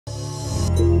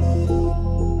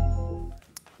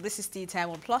This is Tea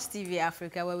Time on Plus TV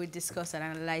Africa, where we discuss and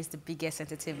analyze the biggest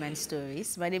entertainment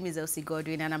stories. My name is Elsie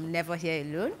Godwin, and I'm never here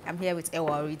alone. I'm here with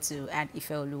Ewa Ritu and Ife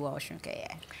Oluwa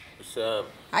Oshunkeye. What's up?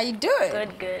 How you doing?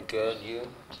 Good, good. Good, you?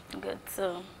 Good,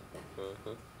 too.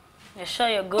 You sure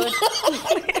you're good?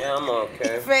 Yeah, I'm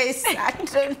okay. Face, I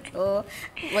don't know.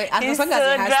 Wait, as long so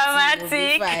as it has dramatic. to,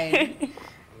 it'll be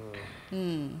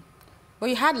fine. Well,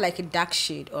 you had like a dark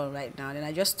shade on right now, and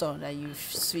I just thought that you've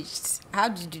switched. How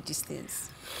do you do these things?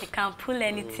 They can pull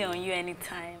anything on you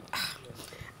anytime.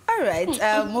 All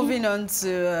right, moving on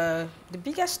to the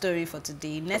biggest story for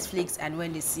today. Netflix and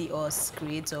When They See Us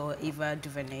creator Eva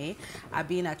Duvernay are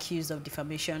being accused of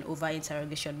defamation over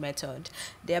interrogation method.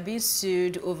 They are being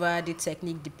sued over the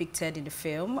technique depicted in the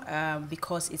film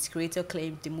because its creator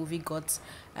claimed the movie got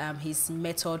his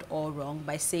method all wrong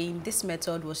by saying this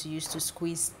method was used to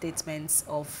squeeze statements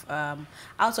of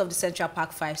out of the Central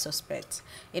Park 5 suspect.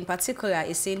 In particular,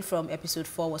 a scene from episode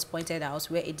 4 was pointed out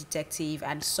where a detective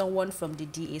and someone from the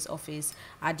DA's office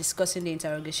are discussing the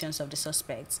interrogations of the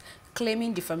suspects.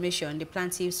 Claiming defamation, the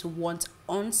plaintiffs want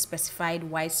unspecified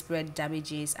widespread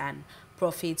damages and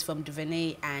profits from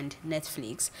Duvernay and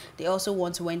Netflix. They also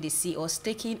want When They See Us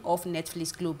taken off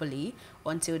Netflix globally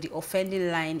until the offending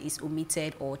line is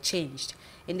omitted or changed.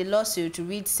 In the lawsuit,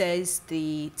 Reed says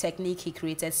the technique he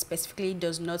created specifically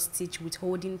does not teach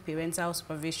withholding parental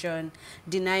supervision,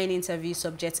 denying interview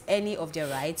subjects any of their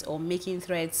rights, or making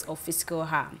threats of physical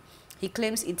harm. He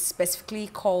claims it specifically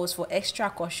calls for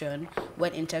extra caution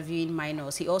when interviewing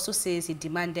minors. He also says he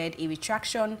demanded a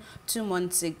retraction 2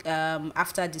 months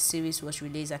after the series was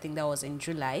released. I think that was in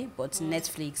July, but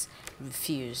Netflix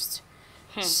refused.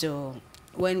 So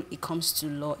when it comes to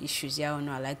law issues, yeah or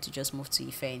no, I like to just move to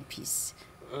Ife in peace.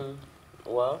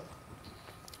 Well,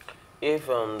 if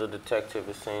the detective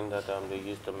is saying that they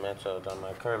used the method,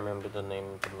 I can't remember the name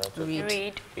of the method.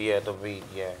 Reed. Yeah, the Reed,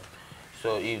 yeah.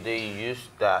 So if they used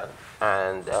that,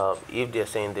 and if they're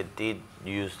saying they did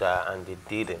use that and they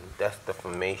didn't, that's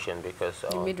defamation, because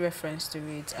You made reference to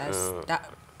it as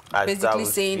that, as basically that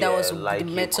was, saying that was like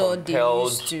the method they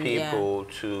used to. People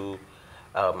to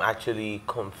actually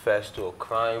confess to a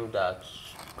crime, that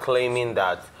claiming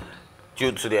that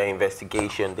due to their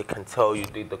investigation they can tell you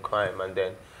did the crime, and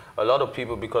then a lot of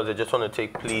people, because they just want to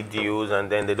take plea deals and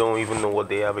then they don't even know what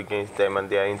they have against them and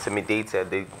they are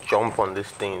intimidated, they jump on this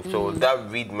thing. So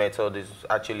that Reed method is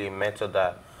actually a method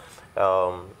that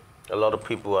a lot of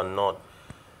people are not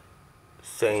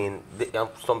saying.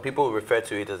 Some people refer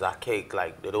to it as archaic,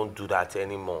 like they don't do that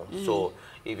anymore. So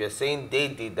if you're saying they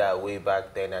did that way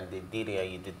back then and they did it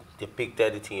and you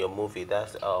depicted it in your movie,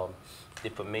 that's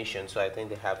defamation. So I think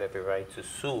they have every right to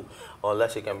sue,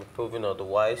 unless it can be proven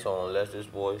otherwise, or unless these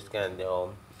boys can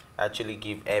actually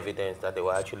give evidence that they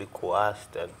were actually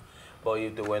coerced. But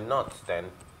if they were not,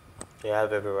 then they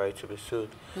have every right to be sued.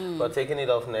 But taking it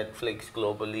off Netflix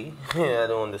globally, I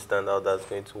don't understand how that's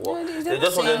going to work. No, they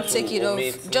just want to take it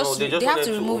off. Just, they have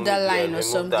to remove that line or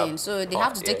something. So they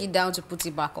have to take it down to put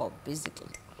it back up, basically.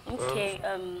 Okay,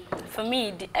 for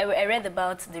me, I read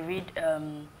about the Reed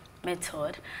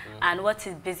method, and what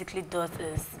it basically does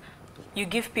is you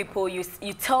give people, you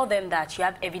tell them that you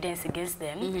have evidence against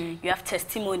them, you have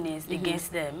testimonies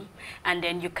against them, and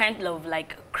then you kind of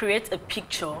like create a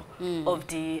picture of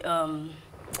the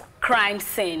crime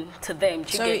scene to them.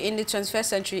 So in the 21st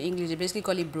century English, they basically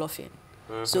call it bluffing.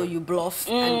 So you bluff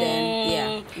and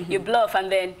then, you bluff, and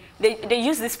then they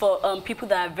use this for people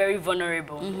that are very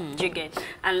vulnerable, do you get?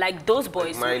 And like those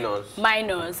boys,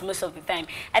 minors most of the time.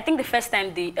 I think the first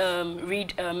time the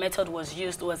Reed method was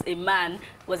used was a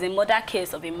murder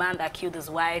case of a man that killed his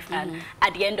wife, and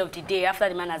at the end of the day, after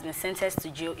the man has been sentenced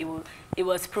to jail, it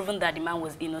was proven that the man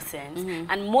was innocent.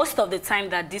 And most of the time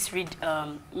that this Reed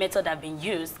method have been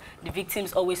used, the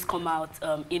victims always come out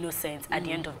innocent at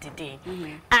the end of the day.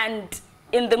 And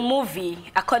in the movie,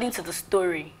 according to the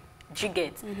story, do you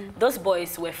get, those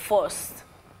boys were forced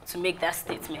to make that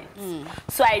statement.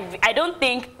 So I don't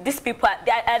think these people,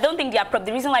 I don't think they are,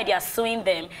 the reason why they are suing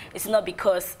them is not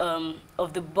because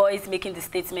of the boys making the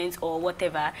statements or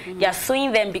whatever. They are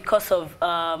suing them because of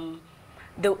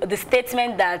the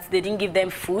statement that they didn't give them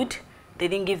food, they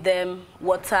didn't give them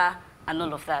water, and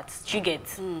all of that. Do you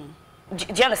get? Do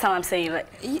you understand what I'm saying? Like,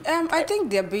 I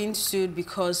think they're being sued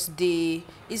because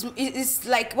it's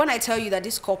like when I tell you that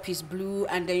this cup is blue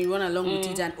and then you run along with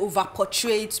it and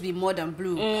over-portray it to be more than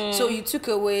blue. So you took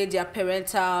away their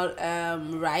parental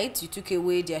rights, you took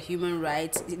away their human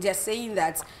rights. They're saying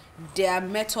that their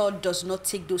method does not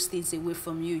take those things away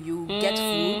from you. You get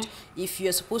food. If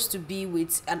you're supposed to be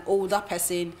with an older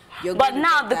person, you're but going to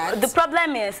now get that. the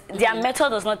problem is their method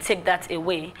does not take that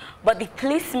away, but the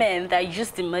policemen that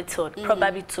used the method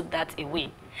probably took that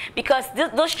away. Because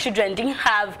those children didn't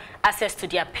have access to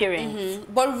their parents.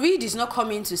 But Reed is not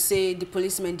coming to say the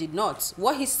policeman did not.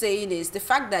 What he's saying is the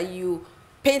fact that you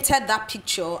painted that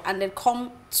picture and then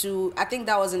come to, I think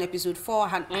that was in episode 4,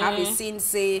 have a scene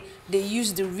say they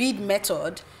use the Reed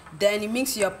method, then it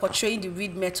means you are portraying the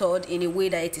Reed method in a way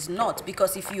that it is not.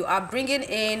 Because if you are bringing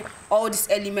in all these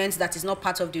elements that is not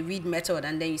part of the Reed method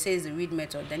and then you say it's the Reed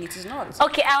method, then it is not.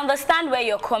 Okay, I understand where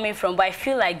you're coming from, but I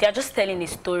feel like they're just telling a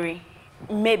story.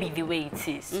 Maybe the way it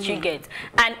is, you get.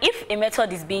 And if a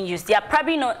method is being used, they are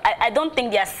probably not, I don't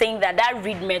think they are saying that that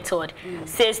Reed method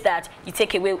says that you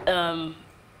take away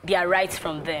their rights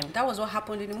from them. That was what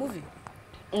happened in the movie.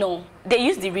 No, they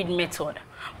used the Reed method,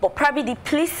 but probably the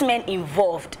policemen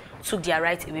involved took their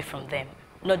rights away from them,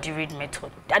 not the Reed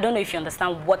method. I don't know if you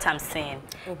understand what I'm saying.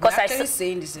 Because I'm actually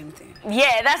saying the same thing.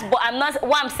 Yeah, that's, but I'm not,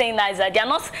 what I'm saying now is that they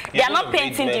are not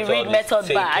painting the Reed method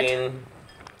bad.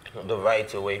 The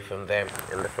right away from them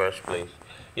in the first place.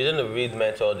 Using the Reed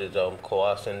method is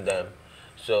coercing them.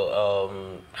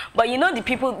 So but you know,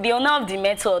 the owner of the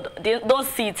method, they don't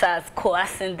see it as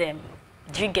coercing them.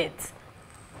 Do you get?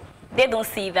 They don't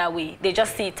see it that way. They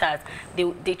just see it as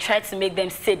they try to make them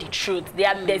say the truth.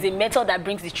 There's a method that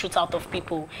brings the truth out of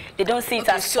people. They don't see it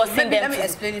as forcing them. Let me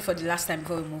explain it for the last time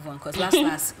before we move on, because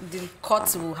last the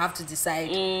courts will have to decide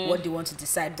what they want to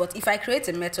decide. But if I create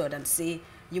a method and say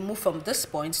you move from this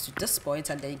point to this point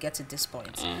and then you get to this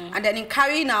point, and then in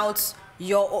carrying out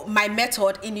my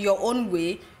method in your own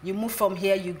way, you move from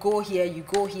here, you go here, you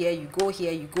go here, you go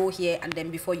here, you go here, and then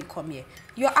before you come here,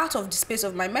 you're out of the space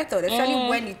of my method, especially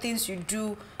when the things you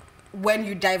do when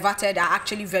you diverted are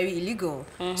actually very illegal.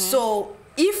 So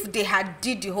if they had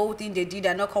did the whole thing they did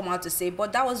and not come out to say,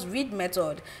 but that was Reed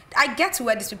method, I get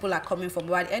where these people are coming from,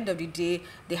 but at the end of the day,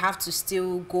 they have to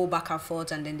still go back and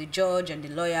forth, and then the judge and the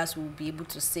lawyers will be able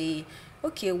to say,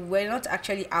 okay, we're not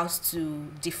actually out to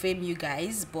defame you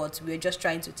guys, but we're just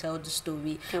trying to tell the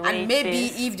story. And maybe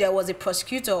if there was a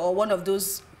prosecutor or one of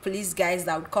those police guys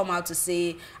that would come out to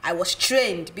say, I was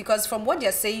trained, because from what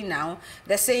they're saying now,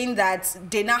 they're saying that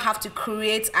they now have to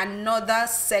create another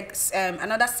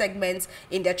segment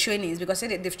in their trainings, because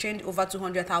they've trained over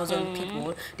 200,000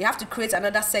 people. They have to create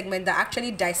another segment that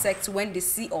actually dissects when they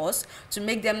see us to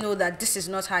make them know that this is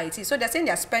not how it is. So they're saying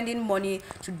they're spending money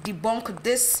to debunk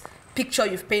this picture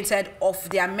you've painted of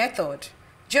their method.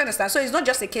 Do you understand? So it's not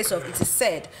just a case of it is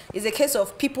said, it's a case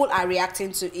of people are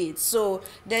reacting to it. So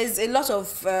there's a lot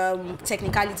of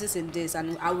technicalities in this,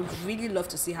 and I would really love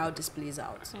to see how this plays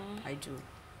out. I do. Do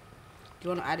you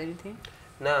want to add anything?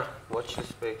 Nah, watch the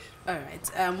space. All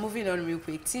right, moving on real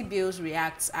quick. TeeBillz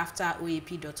reacts after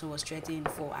OAP Dotun was threatened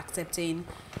for accepting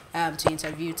to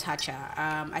interview Tacha.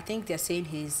 I think they're saying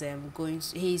he's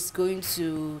going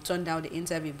to turn down the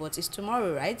interview, but it's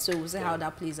tomorrow, right? So we'll see how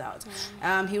that plays out.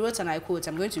 He wrote, and I quote,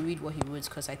 I'm going to read what he wrote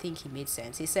because I think he made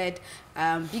sense. He said,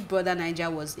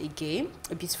 Bbnaija was a game,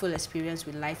 a beautiful experience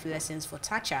with life lessons for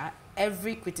Tacha.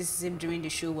 Every criticism during the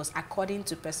show was according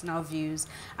to personal views,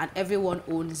 and everyone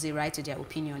owns the right to their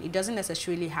opinion. It doesn't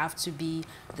necessarily have to be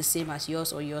the same as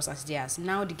yours or yours as theirs.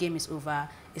 Now the game is over.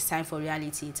 It's time for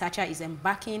reality. Tacha is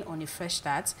embarking on a fresh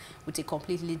start with a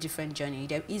completely different journey.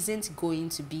 There isn't going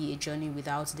to be a journey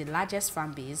without the largest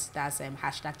fan base, that's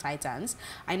 #Titans.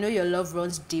 I know your love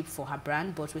runs deep for her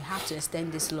brand, but we have to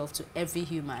extend this love to every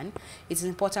human. It's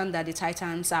important that the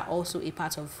Titans are also a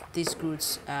part of this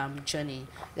group's journey.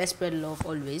 Let's spread love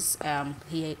always.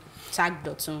 He tagged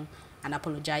Dotun and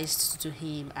apologized to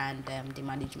him and the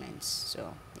management.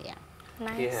 So, yeah.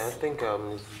 Nice. Yeah, I think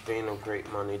he's being a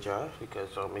great manager because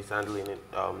he's handling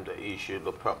it, the issue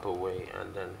the proper way,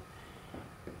 and then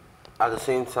at the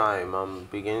same time I'm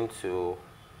beginning to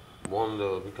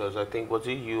wonder, because I think, was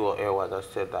it you or Ewa that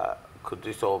said that could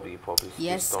this all be publicity?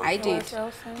 Yes, I did.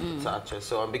 Tacha.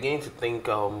 So I'm beginning to think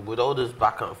with all this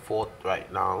back and forth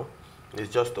right now,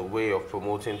 it's just a way of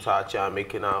promoting Tacha and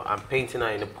making her and painting her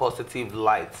in a positive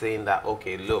light, saying that,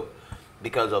 okay, look,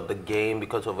 because of the game,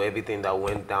 because of everything that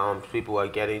went down, people are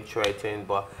getting threatened,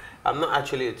 but I'm not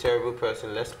actually a terrible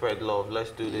person. Let's spread love.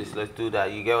 Let's do this. Let's do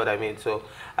that. You get what I mean? So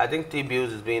I think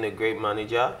TeeBillz is being a great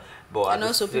manager. But and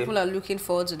also people are looking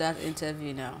forward to that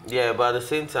interview now. Yeah, but at the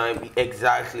same time,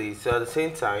 exactly. So at the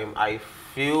same time, I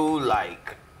feel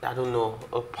like, I don't know,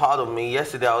 a part of me,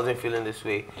 yesterday I wasn't feeling this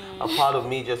way. A part of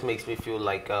me just makes me feel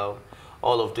like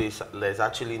all of this, there's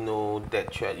actually no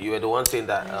death threat. You were the one saying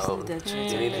that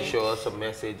you need to show us a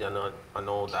message and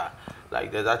all that.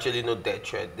 Like, there's actually no death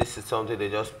threat. This is something they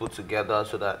just put together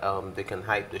so that they can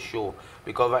hype the show.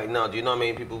 Because right now, do you know how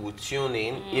many people would tune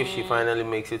in if she finally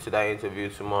makes it to that interview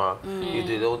tomorrow?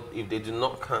 If they do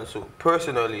not cancel,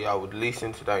 personally, I would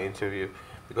listen to that interview.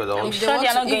 Because I want if they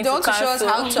want to show us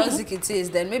how toxic it is,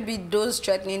 then maybe those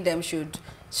threatening them should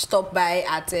stop by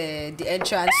at the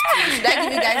entrance. Should I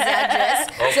give you guys the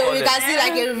address so we can see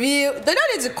like a real? They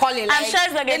don't need to call it. Like, I'm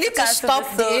sure they need to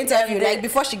stop the interview. Like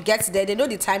before she gets there, they know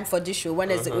the time for this show when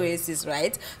there's the Oasis,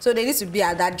 right? So they need to be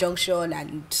at that junction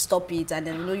and stop it, and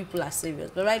then you know people are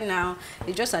serious. But right now,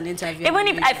 it's just an interview. Even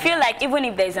if I feel like even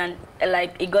if there's an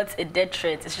it got a death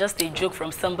threat, it's just a joke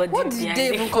from somebody. What did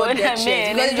they even call death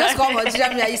threat? Because you just come on social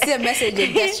media, you see a message,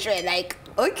 a death threat, like.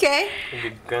 Okay. If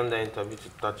you grant that interview to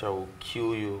Tacha, will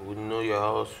kill you, will know your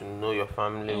house, will know your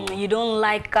family. You don't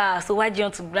like her, so why do you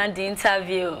want to grant the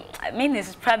interview? I mean,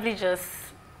 it's probably just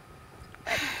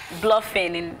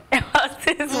bluffing in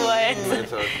his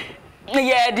words.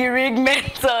 Yeah, the rig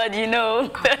method, you know.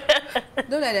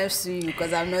 Don't let them sue you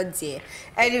because I'm not there.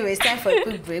 Anyway, it's time for a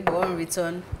quick break, but when we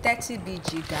return, 30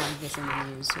 BG gang gets in the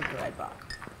news. We'll be right back.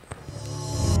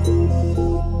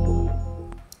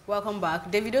 Welcome back.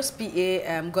 Davido's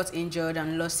PA got injured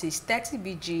and lost his 30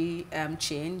 BG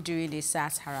chain during the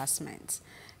Sars harassment.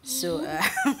 So,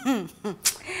 the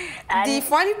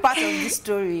funny part of this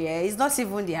story is not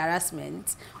even the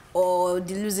harassment or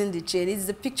the losing the chain. It's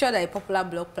the picture that a popular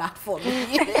blog platform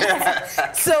used.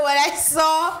 So when I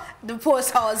saw the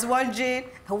post, I was wondering,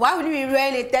 why would we be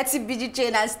wearing a 30 BG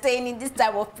chain and staying in this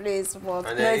type of place? But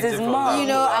it's his mom, you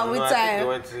know, and with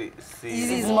time, he's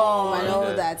his mom and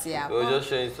all that, yeah. We were just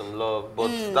showing some love, but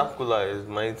that cooler is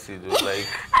mighty, though. Like,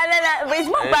 and then his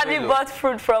mom probably bought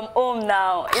fruit from home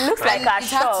now. It looks like a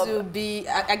shop. It had to be,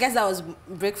 I guess that was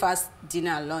breakfast,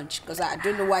 dinner, and lunch, because I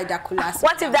don't know why that cooler.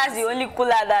 What if that's the only cooler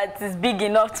that is big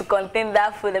enough to contain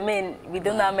that food? I mean, we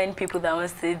don't know how many people that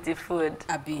want to eat the food.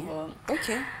 Abby.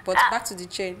 Okay, but back to the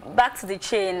chain. Back to the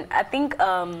chain. I think,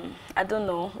 I don't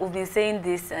know, we've been saying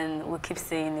this and we'll keep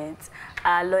saying it.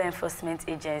 Our law enforcement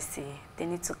agency, they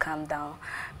need to calm down.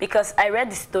 Because I read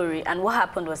the story and what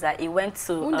happened was that it went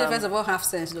to... Wouldn't they first of all have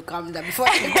sense to calm down before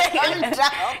they calm down?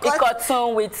 It got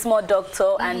on with small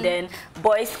doctor and then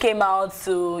boys came out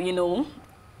to, you know,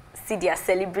 see their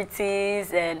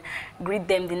celebrities and greet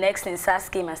them. The next thing, Sars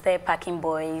came and started packing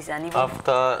boys, and even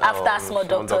after small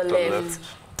doctor left,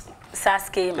 Sars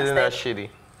came and started... Isn't that shitty?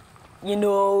 You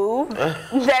know,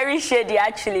 very shady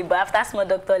actually, but after small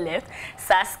doctor left,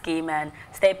 Sars came and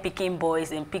started picking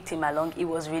boys and picked him along. He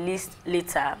was released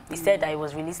later. He said that he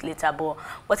was released later, but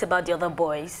what about the other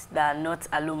boys that are not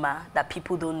Aluma, that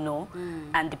people don't know,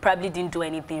 and they probably didn't do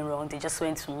anything wrong, they just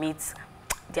went to meet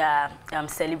their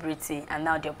celebrity, and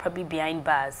now they're probably behind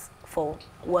bars for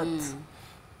what?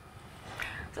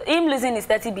 So him losing his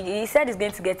 30 BG, he said he's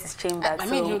going to get his chain back. I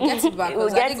mean, he'll get it back.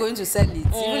 Because are they going to sell it? Even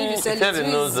if you sell he said it,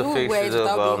 he knows the faces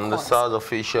of the Sars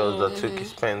officials that took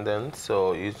his pendant,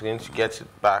 so he's going to get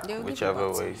it back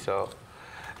whichever way. So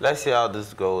let's see how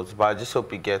this goes. But I just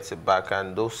hope he gets it back.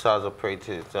 And those Sars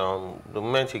operators, the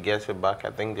moment he gets it back, I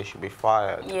think they should be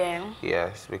fired. Yeah.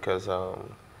 Yes, because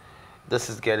this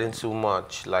is getting too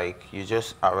much. Like, you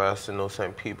just arrest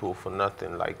innocent people for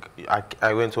nothing. Like,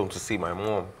 I went home to see my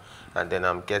mom, and then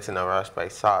I'm getting harassed by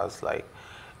Sars. Like,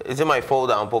 is it my fault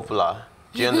that I'm popular?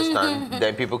 Do you understand?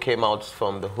 Then people came out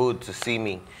from the hood to see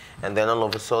me, and then all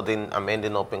of a sudden I'm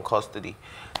ending up in custody.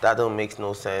 That don't make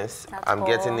no sense. I'm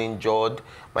getting injured.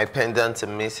 My pendants are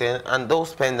missing, and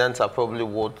those pendants are probably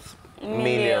worth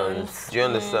millions. Do you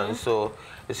understand? So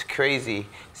it's crazy.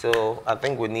 So I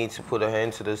think we need to put a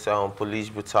hand to this police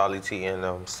brutality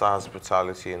and Sars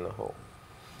brutality in the whole.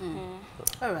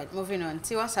 All right, moving on.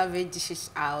 Tiwa Savage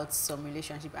dishes out some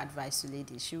relationship advice to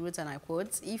ladies. She wrote, and I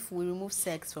quote, "If we remove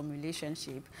sex from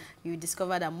relationship, you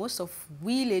discover that most of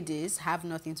we ladies have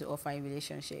nothing to offer in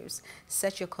relationships.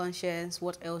 Set your conscience.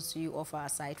 What else do you offer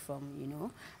aside from, you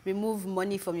know? Remove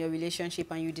money from your relationship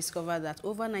and you discover that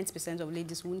over 90% of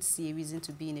ladies won't see a reason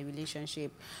to be in a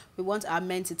relationship. We want our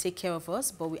men to take care of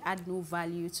us, but we add no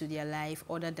value to their life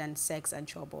other than sex and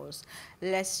troubles.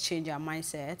 Let's change our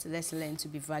mindset. Let's learn to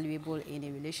be valuable in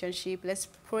a relationship. Let's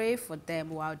pray for them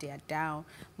while they are down.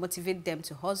 Motivate them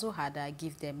to hustle harder.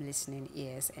 Give them listening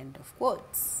ears." End of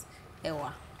quotes.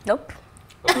 Ewa. Nope.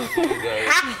 Nope.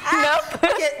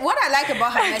 Okay, what I like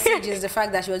about her message is the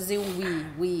fact that she was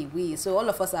saying we. So all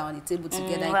of us are on the table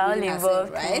together, including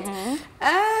herself, right?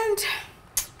 And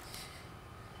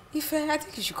if I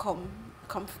think you should go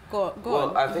Well,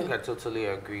 on. I think I totally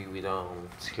agree with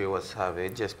Tiwa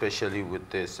Savage, especially with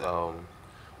this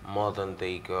modern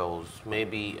day girls.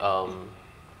 Maybe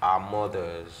our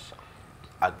mothers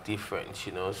are different,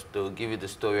 you know. They'll give you the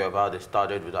story of how they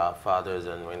started with our fathers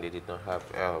and when they did not have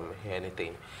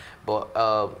anything. But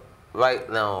right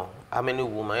now, how many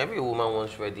women? Every woman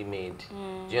wants ready-made.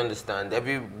 Do you understand?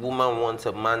 Every woman wants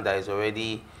a man that is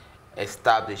already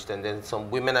established, and then some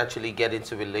women actually get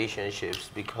into relationships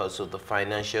because of the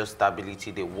financial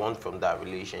stability they want from that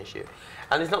relationship.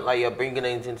 And it's not like you're bringing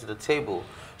anything to the table.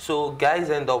 So guys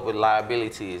end up with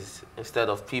liabilities instead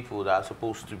of people that are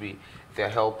supposed to be their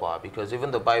helper, because even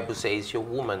the Bible says your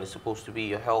woman is supposed to be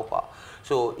your helper.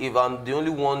 So if I'm the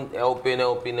only one helping,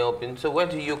 so where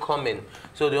do you come in?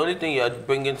 So the only thing you're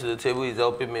bringing to the table is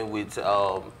helping me with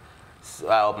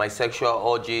my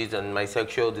sexual urges and my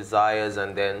sexual desires,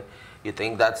 and then you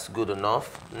think that's good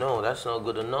enough? No, that's not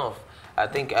good enough. I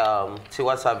think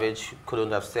Tiwa Savage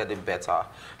couldn't have said it better.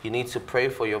 You need to pray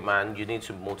for your man, you need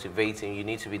to motivate him, you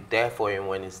need to be there for him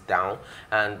when he's down,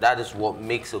 and that is what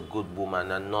makes a good woman,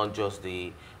 and not just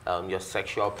the your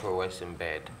sexual prowess in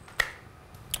bed.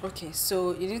 Okay,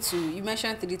 so you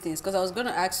mentioned 3 things, because I was going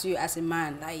to ask you as a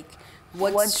man, like,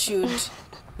 what should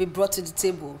be brought to the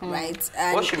table, right?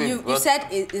 And you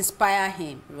said inspire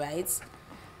him, right?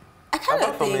 I kind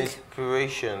of think...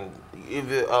 inspiration,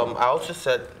 I also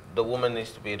said the woman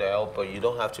needs to be the helper. You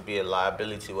don't have to be a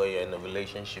liability when you're in a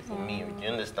relationship with me. Do you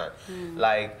understand?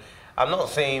 Like, I'm not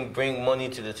saying bring money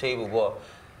to the table, but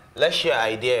let's share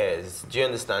ideas. Do you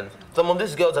understand? Some of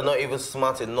these girls are not even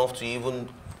smart enough to even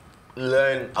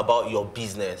learn about your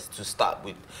business to start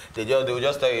with. They will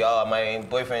just tell you, oh, my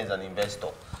boyfriend is an investor.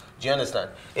 Do you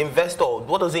understand? Investor,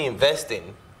 what does he invest in?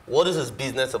 What is his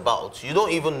business about? You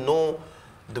don't even know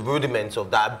the rudiments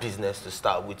of that business to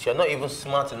start with. You're not even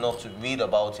smart enough to read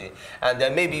about it. And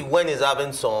then maybe when he's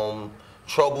having some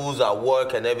troubles at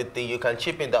work and everything, you can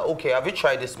chip in that, okay, have you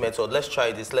tried this method? Let's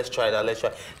try this, let's try that, let's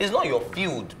try. It's not your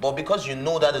field, but because you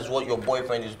know that is what your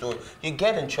boyfriend is doing, you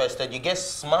get interested, you get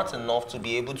smart enough to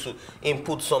be able to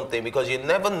input something, because you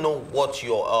never know what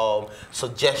your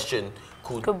suggestion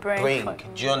could bring.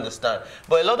 Do you understand?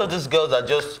 But a lot of these girls are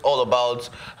just all about,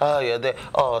 oh, yeah, they,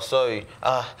 oh, sorry,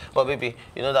 but baby,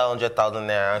 you know that 100,000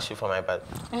 naira actually for my bed.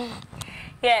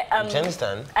 Yeah, do you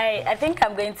understand? I think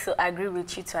I'm going to agree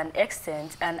with you to an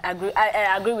extent, and I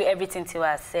agree with everything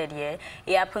Tiwa has said. Yeah,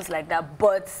 it happens like that.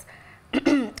 But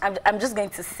I'm just going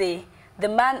to say, the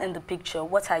man in the picture,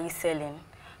 what are you selling?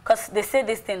 Because they say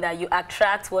this thing that you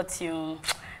attract what you,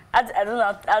 I don't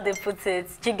know how they put it.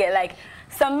 You get like,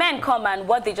 some men come and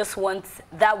what they just want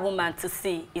that woman to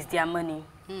see is their money.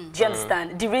 Do you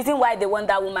understand? The reason why they want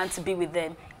that woman to be with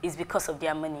them is because of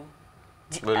their money.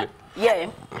 Really? Yeah.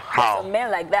 How? Some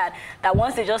men like that, that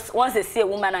once they see a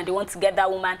woman and they want to get that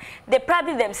woman, they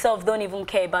probably themselves don't even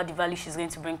care about the value she's going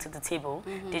to bring to the table.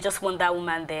 They just want that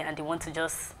woman there and they want to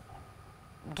just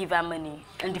give her money.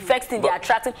 And the first thing they're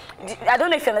attracting, I don't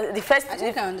know if you're the first... I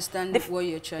think I understand what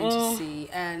you're trying to say.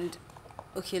 And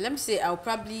okay, let me say, I'll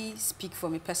probably speak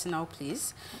from a personal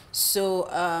place.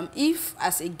 So if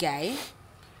as a guy,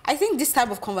 I think this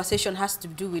type of conversation has to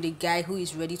do with a guy who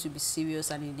is ready to be serious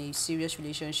and in a serious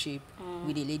relationship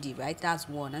with a lady, right? That's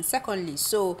one. And secondly,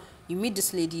 so you meet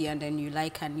this lady and then you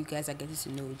like her and you guys are getting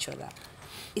to know each other.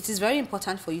 It is very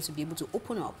important for you to be able to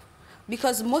open up.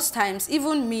 Because most times,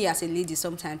 even me as a lady,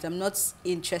 sometimes I'm not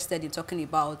interested in talking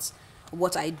about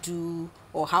what I do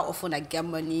or how often I get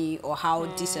money or how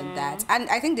this and that. And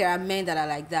I think there are men that are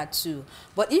like that too.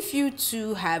 But if you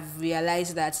two have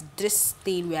realized that this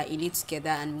thing, we are in it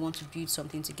together and we want to build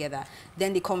something together,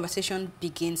 then the conversation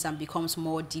begins and becomes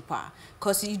more deeper.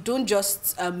 Because you don't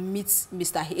just meet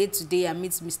Mr. A today and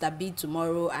meet Mr. B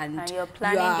tomorrow and you're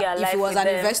planning your life. If you was an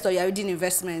investor, you're reading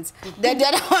investments. Then the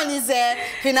other one is a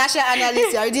financial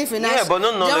analyst, you're reading finance. Yeah, but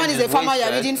no knowledge. The other one is a farmer,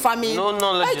 you're reading farming. No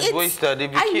knowledge is wasted.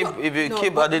 If you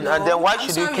keep adding, and then why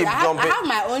should you keep jumping? I have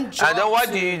my own job. And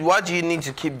then why do you need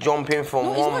to keep jumping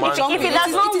from one man?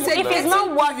 If it's not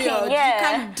working, yeah,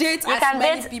 you can date as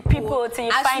many people till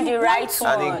you find the right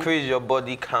one. And increase your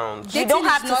body count. You don't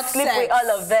have to sleep with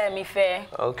all of them, Ife.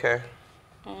 Okay.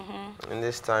 In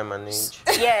this time and age.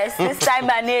 Yes, this time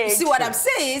and age. You see what I'm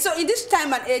saying? So in this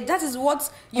time and age, that is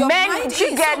what your mind is.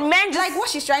 Men, like what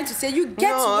she's trying to say, you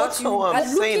get what you are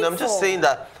looking for. I'm just saying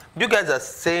that you guys are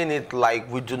saying it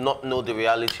like we do not know the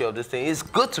reality of this thing. It's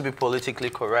good to be politically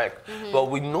correct, but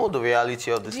we know the reality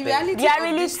of this thing. The reality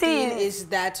of this thing is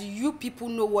that you people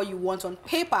know what you want on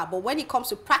paper, but when it comes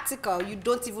to practical, you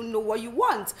don't even know what you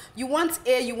want. You want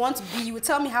A, you want B. You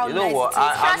tell me how nice it is.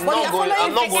 I'm not going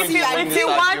to win this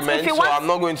argument, so I'm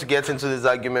not going to get into this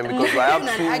argument because I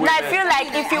have two women. I feel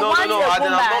like if you want a woman,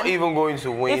 I'm not even going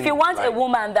to win. If you want a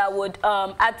woman that would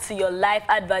add to your life,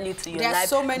 add value to your life,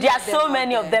 there are so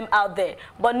many of them them out there.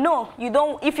 But no, you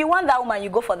don't. If you want that woman, you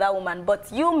go for that woman.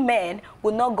 But you men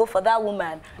will not go for that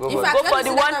woman. In fact, go for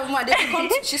the one.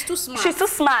 She's too smart. She's too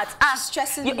smart.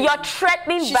 You're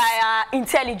threatening by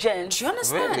intelligence. Do you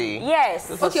understand? Really?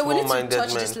 Yes. Okay, we need to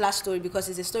touch this last story because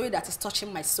it's a story that is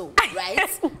touching my soul,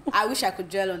 right? I wish I could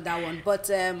dwell on that one. But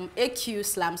AQ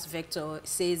slams Vector,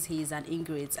 says he is an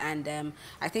ingrate, and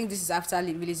I think this is after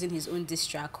releasing his own diss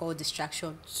track called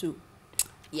Distraction 2.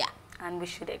 Yeah. And we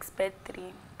should expect 3.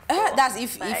 That's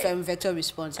if Vector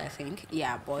responds, I think.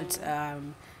 Yeah, but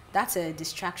that's a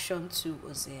Distraction 2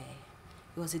 was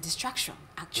a distraction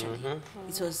actually.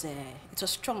 It was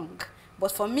strong.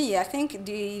 But for me, I think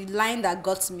the line that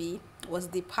got me was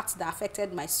the part that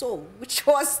affected my soul, which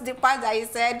was the part that he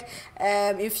said,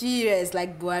 in few years,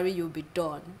 like Buhari, you'll be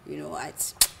done. You know,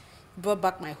 it brought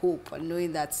back my hope on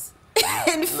knowing that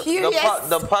in few years.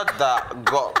 The part that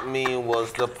got me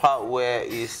was the part where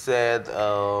he said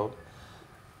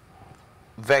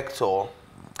Vector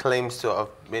claims to have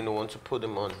been the one to put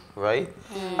him on, right?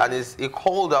 And he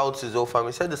called out his own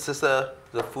family. He said the sister,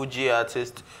 the Fuji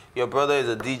artist, your brother is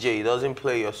a DJ, he doesn't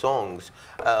play your songs.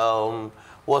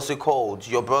 What's it called?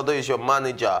 Your brother is your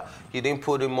manager, you didn't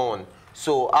put him on.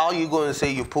 So how are you going to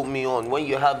say you put me on when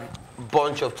you have a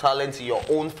bunch of talent in your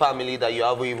own family that you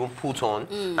haven't even put on,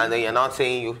 and then you're not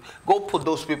saying you go put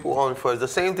those people on first? The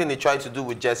same thing they tried to do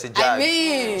with Jesse Jack. Do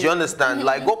you understand?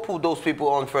 Like, go put those people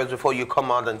on first before you come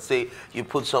out and say you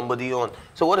put somebody on.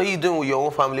 So what are you doing with your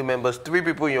own family members? 3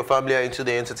 people in your family are into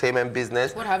the entertainment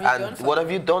business. What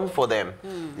have you done for them?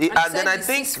 And then I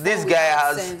think this guy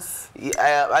has,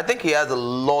 I think he has a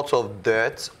lot of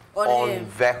dirt on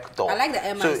Vector. I like that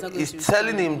Emma is not going he's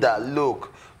telling him that,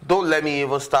 look, don't let me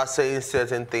even start saying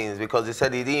certain things, because he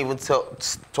said he didn't even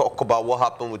talk about what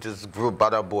happened with his group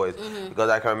Bada Boys. Because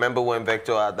I can remember when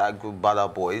Vector had that group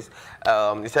Bada Boys,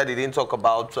 he said he didn't talk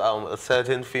about a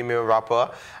certain female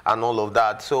rapper and all of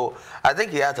that. So I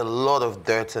think he has a lot of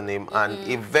dirt in him, and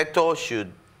if Vector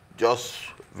should just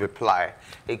reply,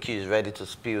 AQ is ready to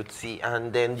spill tea,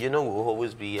 and then, you know, we'll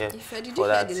always be here. Did you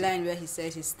hear the line where he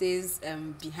says he stays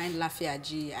behind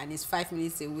Lafayette and is 5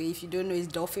 minutes away? If you don't know, it's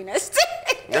Dolphin Estate.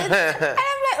 And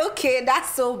I'm like, okay,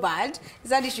 that's so bad. Is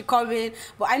that he should come in?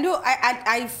 But I know,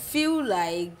 I feel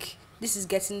like this is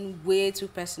getting way too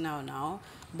personal now.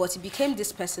 But it became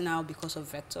this personal because of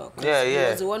Vector. He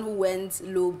was the one who went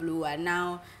low blow, and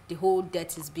now the whole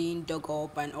debt is being dug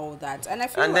up and all that. And I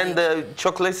feel then the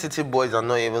Chocolate City boys are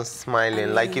not even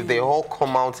smiling. Like, if they all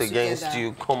come out against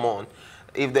you, come on.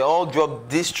 If they all drop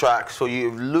diss tracks for you,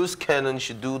 if Loose Cannon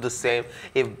should do the same,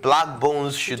 if Black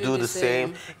Bones should do the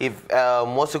same, if,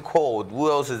 what's it called? Who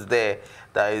else is there?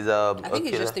 That is, I think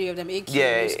it's just 3 of them.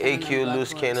 AQ,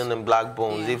 Loose Cannon, and Black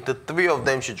Bones. If the 3 of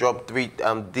them should drop 3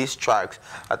 diss tracks,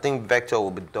 I think Vector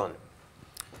will be done.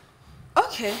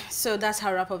 Okay, so that's how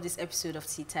I wrap up this episode of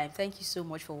Tea Time. Thank you so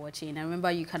much for watching. And remember,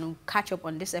 you can catch up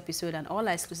on this episode and all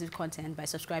our exclusive content by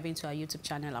subscribing to our YouTube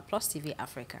channel at Plus TV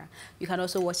Africa. You can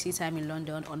also watch Tea Time in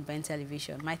London on Ben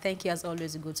Television. My thank you as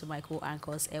always go to my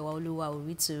co-anchors Ewa Oluwa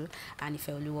Uritu and Ife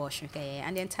Oluwa Oshunkeye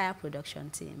and the entire production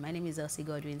team. My name is Elsie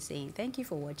Godwin saying thank you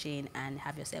for watching and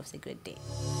have yourselves a great day.